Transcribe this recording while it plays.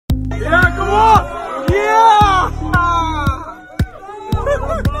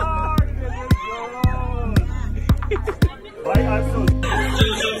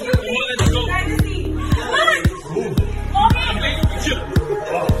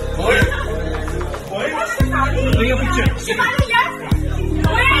Good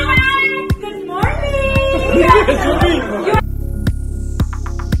morning.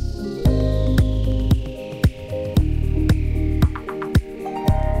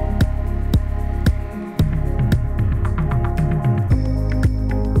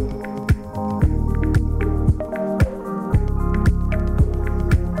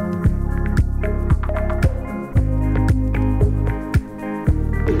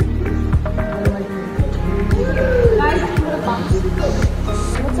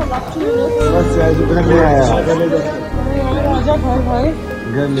 घर ले आया, आजा भाई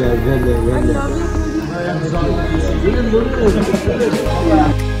घर ले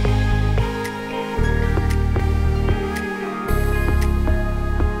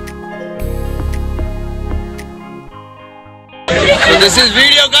So this is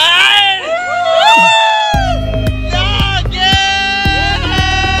video, guys.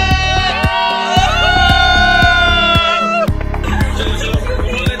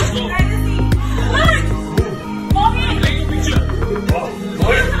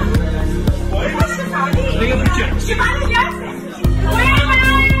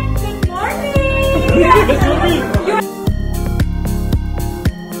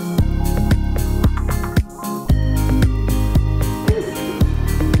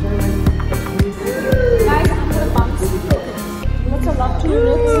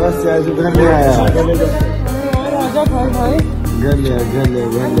 बस यार घर ले आया, आजा भाई घर ले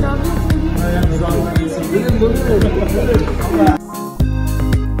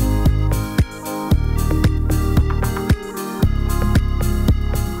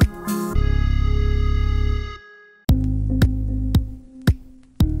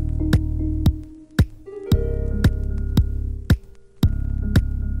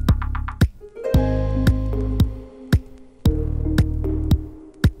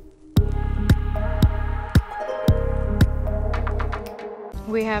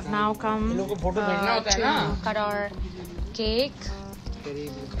We have now come to cut our cake,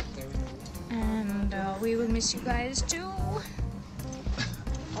 and we will miss you guys too.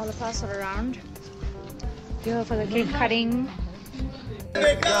 All of us are around here for the cake cutting.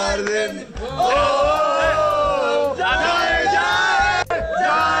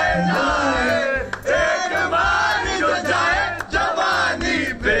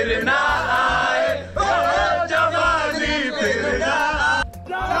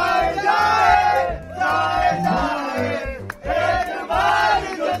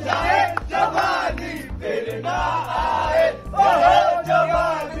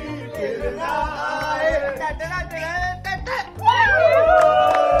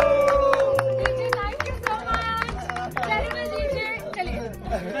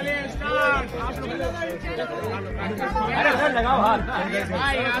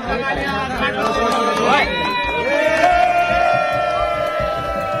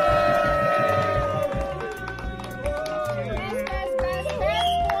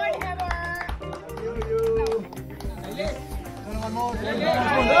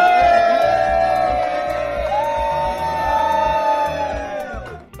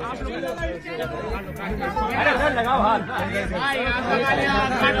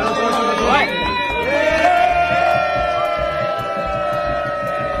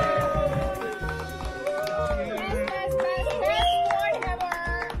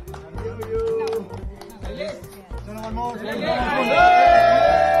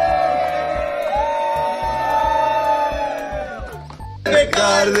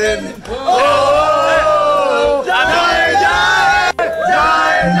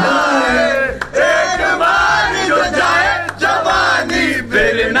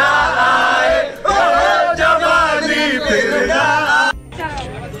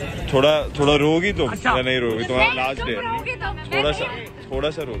 थोड़ा रोगी तुम या नहीं रोगी? तुम्हारा लास्ट डे, थोड़ा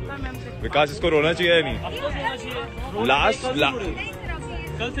सा रो दो। विकास, इसको रोना चाहिए या नहीं? लास्ट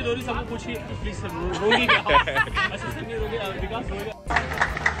कल से रोगी, सबको पूछिए प्लीज, रोगी क्या? नहीं रोगी, विकास रोगी।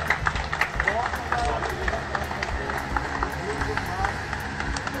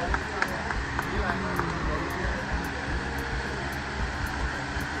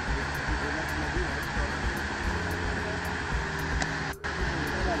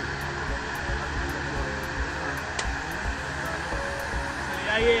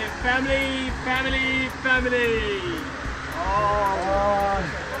 Family.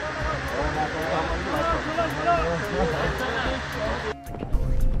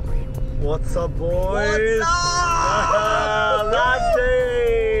 What's up, boys? What's up? Last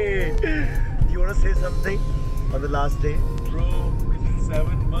day. You want to say something on the last day? Bro, it's been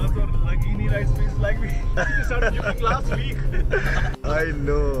 7 months और लग ही नहीं रहा, it feels like we started last week. I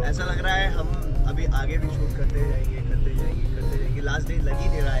know. ऐसा लग रहा है हम अभी अभी आगे भी शूट करते जाएंगे लास्ट डे लग ही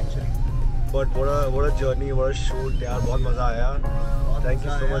नहीं रहा actually but what a journey what a shoot यार बहुत मजा आया thank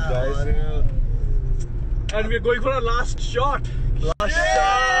you so much guys and we are going for our last shot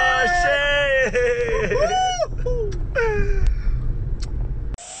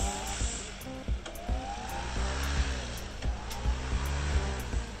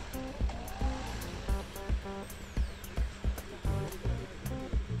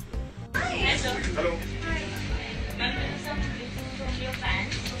Hello.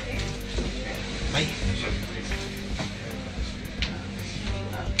 Hi.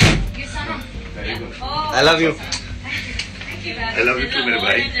 Very good. I love you I love you too, मेरे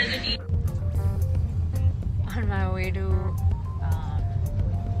भाई. On my way to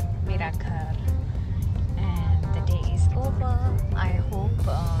मेरा घर, and the day is over. I hope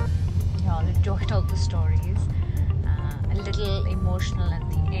y'all enjoyed all the stories. A little emotional at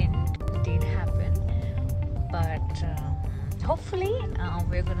the end did happen, but hopefully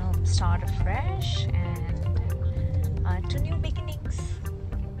we're gonna start afresh and to new beginnings.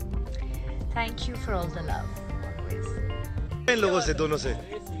 Thank you for all the love always. इन लोगों से दोनों से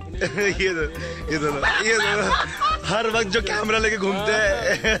ये दोनों हर वक्त जो camera लेके घूमते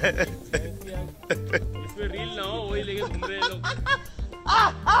हैं इसमें रील ना हो वही लेके घूम रहे हैं लोग.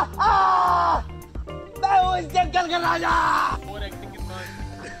 मैं हूँ इस जंगल का राजा और एक्टिंग कितना.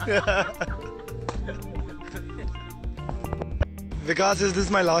 Vikas, is this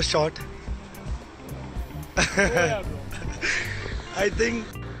my last shot? I think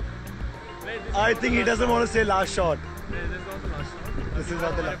he doesn't want to say last shot. This is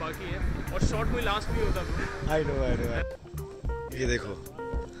not the last. बाकी है और शॉट कोई लास्ट नहीं होता. I know. ये देखो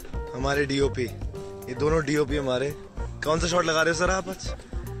हमारे डीओपी, ये दोनों डीओपी हमारे. कौन सा शॉट लगा रहे हो सर आप आज?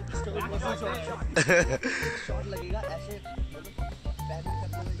 शॉट लगेगा ऐसे.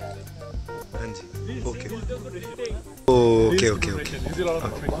 हाँ जी. ओके.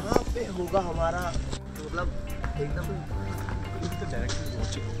 वहाँ पे होगा हमारा मतलब एकदम.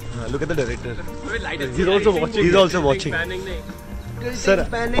 Look at the director. He's also watching. Sir,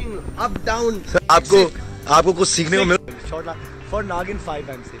 panning up down. Sir, आपको कुछ सीखने को मिला. Shot for Naagin 5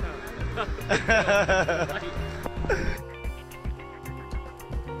 I'm saying.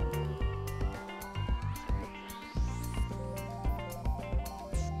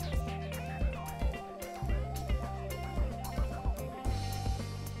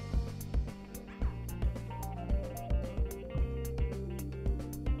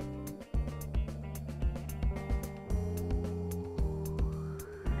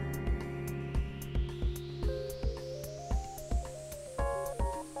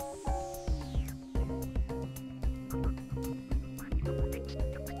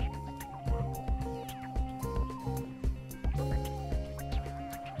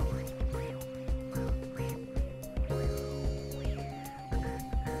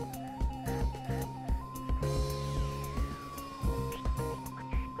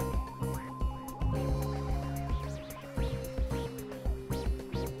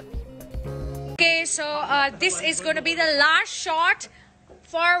 Okay, so this is going to be the last shot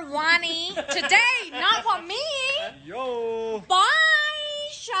for Wani today, not for me. Yo. Bye,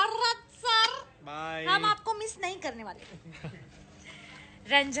 Sharad sir. Bye. हम आपको miss नहीं करने वाले.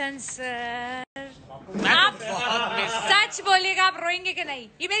 रंजन सर, आप सच बोलिएगा, आप रोएंगे कि नहीं?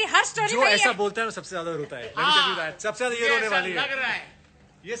 ये मेरी हर स्टोरी में ऐसा बोलता है वो सबसे ज्यादा रोता है. सबसे ज्यादा ये रोने वाली है.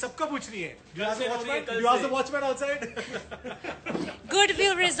 ये सबको पूछनी है. You ask the watchman outside.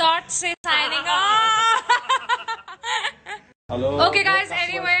 Goodview Resort से signing off. Hello. Okay guys,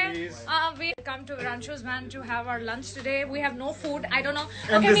 anyway, we come to Ranshu's man to have our lunch today. We have no food. I don't know.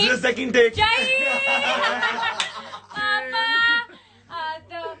 And Okay, this is the second take. Papa,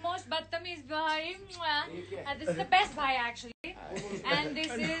 the most badtamiz bhai. This is the best bhai actually. And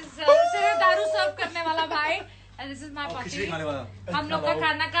this is सिर्फ दारू सर्व करने वाला भाई. And this is my puppy. हम लोग का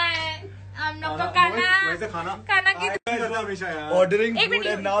खाना कहाँ है? हम लोग का खाना की Ordering food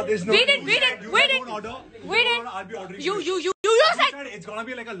and now there's no. Wait it. I'll be ordering. You said. It's gonna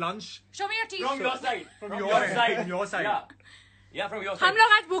be like a lunch. Show me your teeth. From your side. From your side. Yeah, from your हम लोग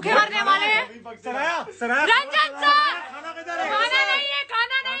आज भूखे मरने वाले हैं. सराया. Ranjan sir, खाना किधर है?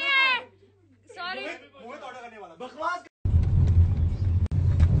 खाना नहीं है. Sorry. मोहित ऑर्डर करने वाला. बकवास.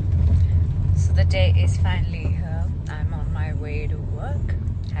 So the day is finally here. I'm on my way to work,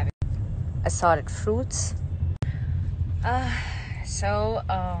 having assorted fruits.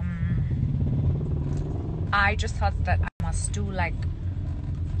 I just thought that I must do like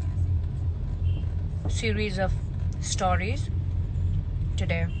series of stories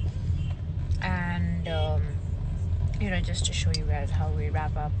today, and just to show you guys how we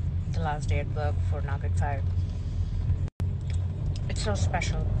wrap up the last day at work for Naagin 5. It's so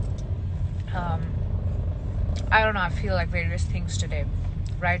special. I don't know, I feel like various things today,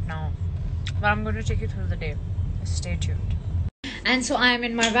 right now. But I'm going to take you through the day. Stay tuned. And so I'm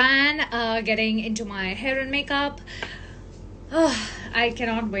in my van, getting into my hair and makeup. I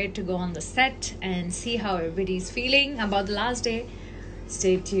cannot wait to go on the set and see how everybody's feeling about the last day.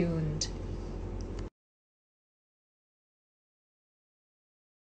 Stay tuned.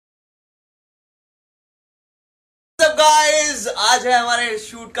 What's up guys? आज है हमारे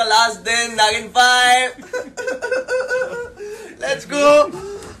shoot का last दिन नागिन 5. Let's go.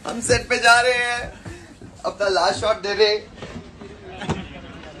 हम set पे जा रहे हैं, अपना लास्ट शॉट दे रहे.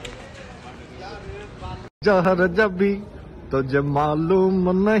 जहर जबी तुझे मालूम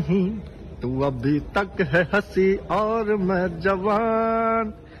नहीं, तू अभी तक है हंसी और मैं जवान,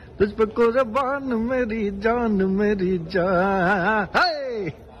 तुझ पे कुर्बान मेरी जान मेरी जान.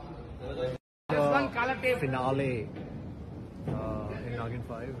 Hey! Finale in Naagin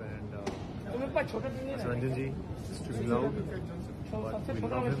 5 and Ranjan ji is to be loved, but we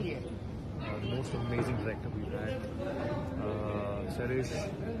love him. The most amazing director we've had. Serish.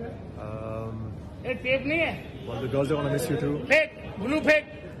 Well, the girls are gonna miss you too. Blue pig.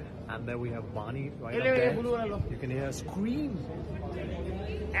 And then we have Bani right up there. You can hear her scream.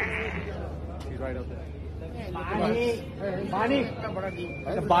 She's right up there. Bani.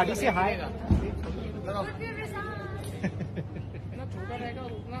 The body say hi.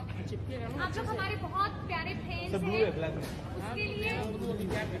 आप लोग हमारे बहुत प्यारे fans हैं उसके लिए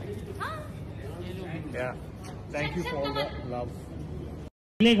Yeah. Thank you for all the love.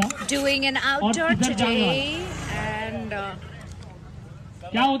 Doing an outdoor today and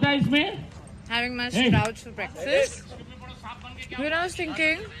क्या होता है इसमें? having my sprouts for breakfast. When I was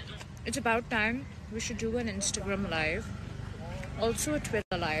thinking, it's about time we should do an Instagram live, also a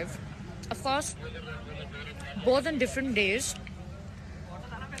Twitter live. Of course, both on different days.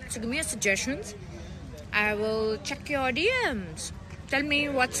 So give me your suggestions. I will check your DMs. Tell me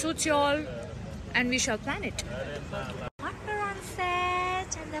what suits you all, and we shall plan it. Partner on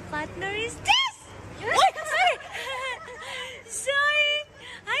set, and the partner is this. Sorry. Sorry.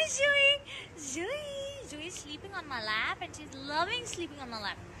 Hi, Zoe. Zoe is sleeping on my lap, and she's loving sleeping on my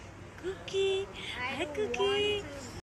lap. Cookie. Hi, Cookie.